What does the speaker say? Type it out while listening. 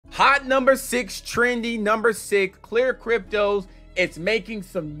Hot number 6, trendy number 6, ClearCryptos. It's making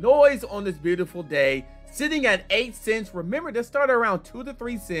some noise on this beautiful day, sitting at 8 cents. Remember, they started around 2 to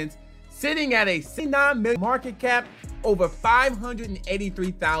 3 cents, sitting at a 69 million market cap, over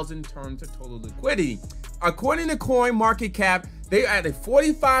 583,000 in terms of total liquidity. According to CoinMarketCap, they are at a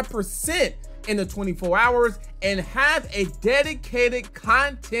 45% in the 24 hours and have a dedicated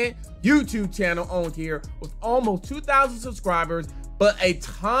content YouTube channel on here with almost 2,000 subscribers, but a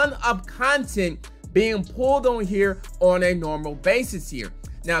ton of content being pulled on here on a normal basis here.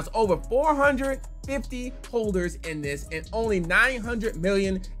 Now it's over 450 holders in this and only 900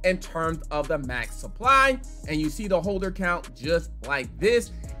 million in terms of the max supply. And you see the holder count just like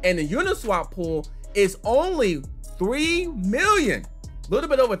this. And the Uniswap pool is only 3 million, a little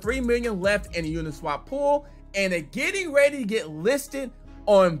bit over 3 million left in the Uniswap pool. And they're getting ready to get listed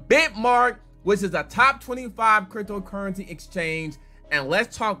on Bitmark, which is a top 25 cryptocurrency exchange. And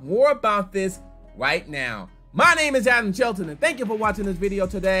let's talk more about this right now. My name is Adam Shelton, and thank you for watching this video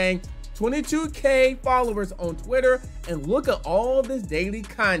today. 22K followers on Twitter, and look at all this daily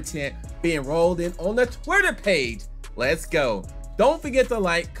content being rolled in on the Twitter page. Let's go. Don't forget to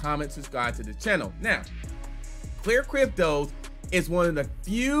like, comment, subscribe to the channel. Now, ClearCryptos is one of the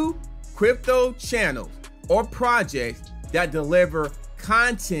few crypto channels or projects that deliver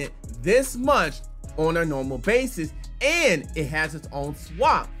content this much on a normal basis, and it has its own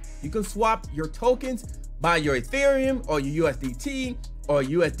swap. You can swap your tokens by your Ethereum or your USDT or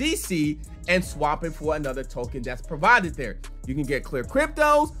USDC and swap it for another token that's provided there. You can get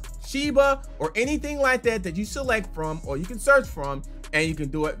ClearCryptos, Shiba, or anything like that that you select from, or you can search from, and you can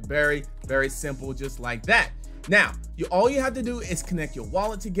do it very, very simple, just like that. Now, all you have to do is connect your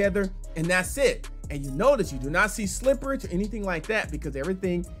wallet together, and that's it. And you notice you do not see slippage or anything like that because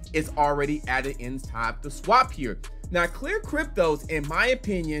everything is already added inside the swap here. Now, ClearCryptos, in my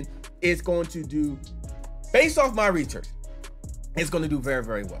opinion, is going to do, based off my research, it's going to do very,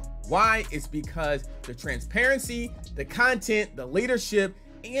 very well. Why? It's because the transparency, the content, the leadership,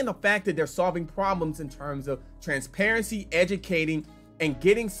 and the fact that they're solving problems in terms of transparency, educating, and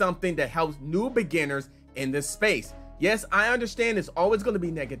getting something that helps new beginners in this space. Yes, I understand there's always going to be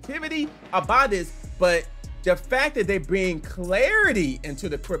negativity about this, but the fact that they bring clarity into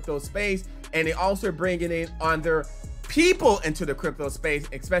the crypto space, and they also bringing in other people into the crypto space,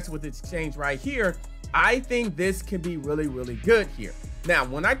 especially with this exchange right here, I think this can be really, really good here. Now,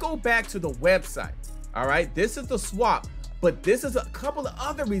 when I go back to the website, all right, this is the swap, but this is a couple of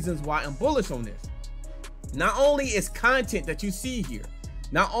other reasons why I'm bullish on this. Not only is content that you see here,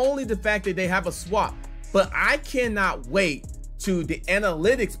 not only the fact that they have a swap, but I cannot wait till the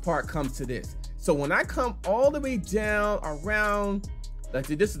analytics part comes to this. So when I come all the way down around, let's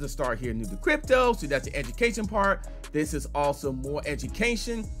see, this is the start here, new to crypto. So that's the education part. This is also more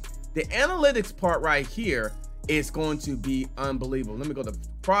education. The analytics part right here is going to be unbelievable. Let me go to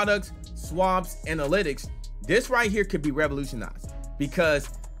products, swaps, analytics. This right here could be revolutionized because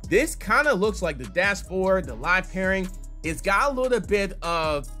this kind of looks like the dashboard, the live pairing. It's got a little bit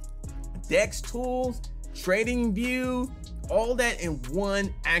of DEX tools, trading view, all that in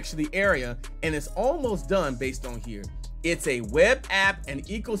one actually area, and it's almost done based on here. It's a web app and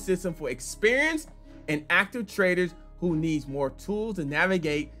ecosystem for experienced and active traders who needs more tools to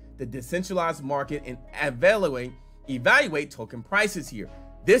navigate the decentralized market and evaluate token prices here.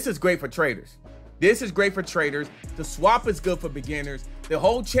 This is great for traders. This is great for traders. The swap is good for beginners. The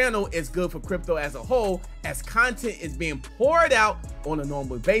whole channel is good for crypto as a whole, as content is being poured out on a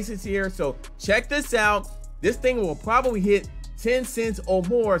normal basis here. So check this out. This thing will probably hit 10 cents or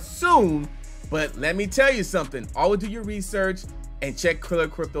more soon. But let me tell you something. Always do your research and check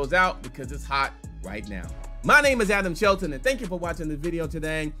ClearCryptos out because it's hot right now. My name is Adam Shelton, and thank you for watching this video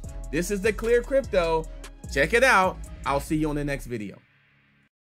today. This is the ClearCrypto. Check it out. I'll see you on the next video.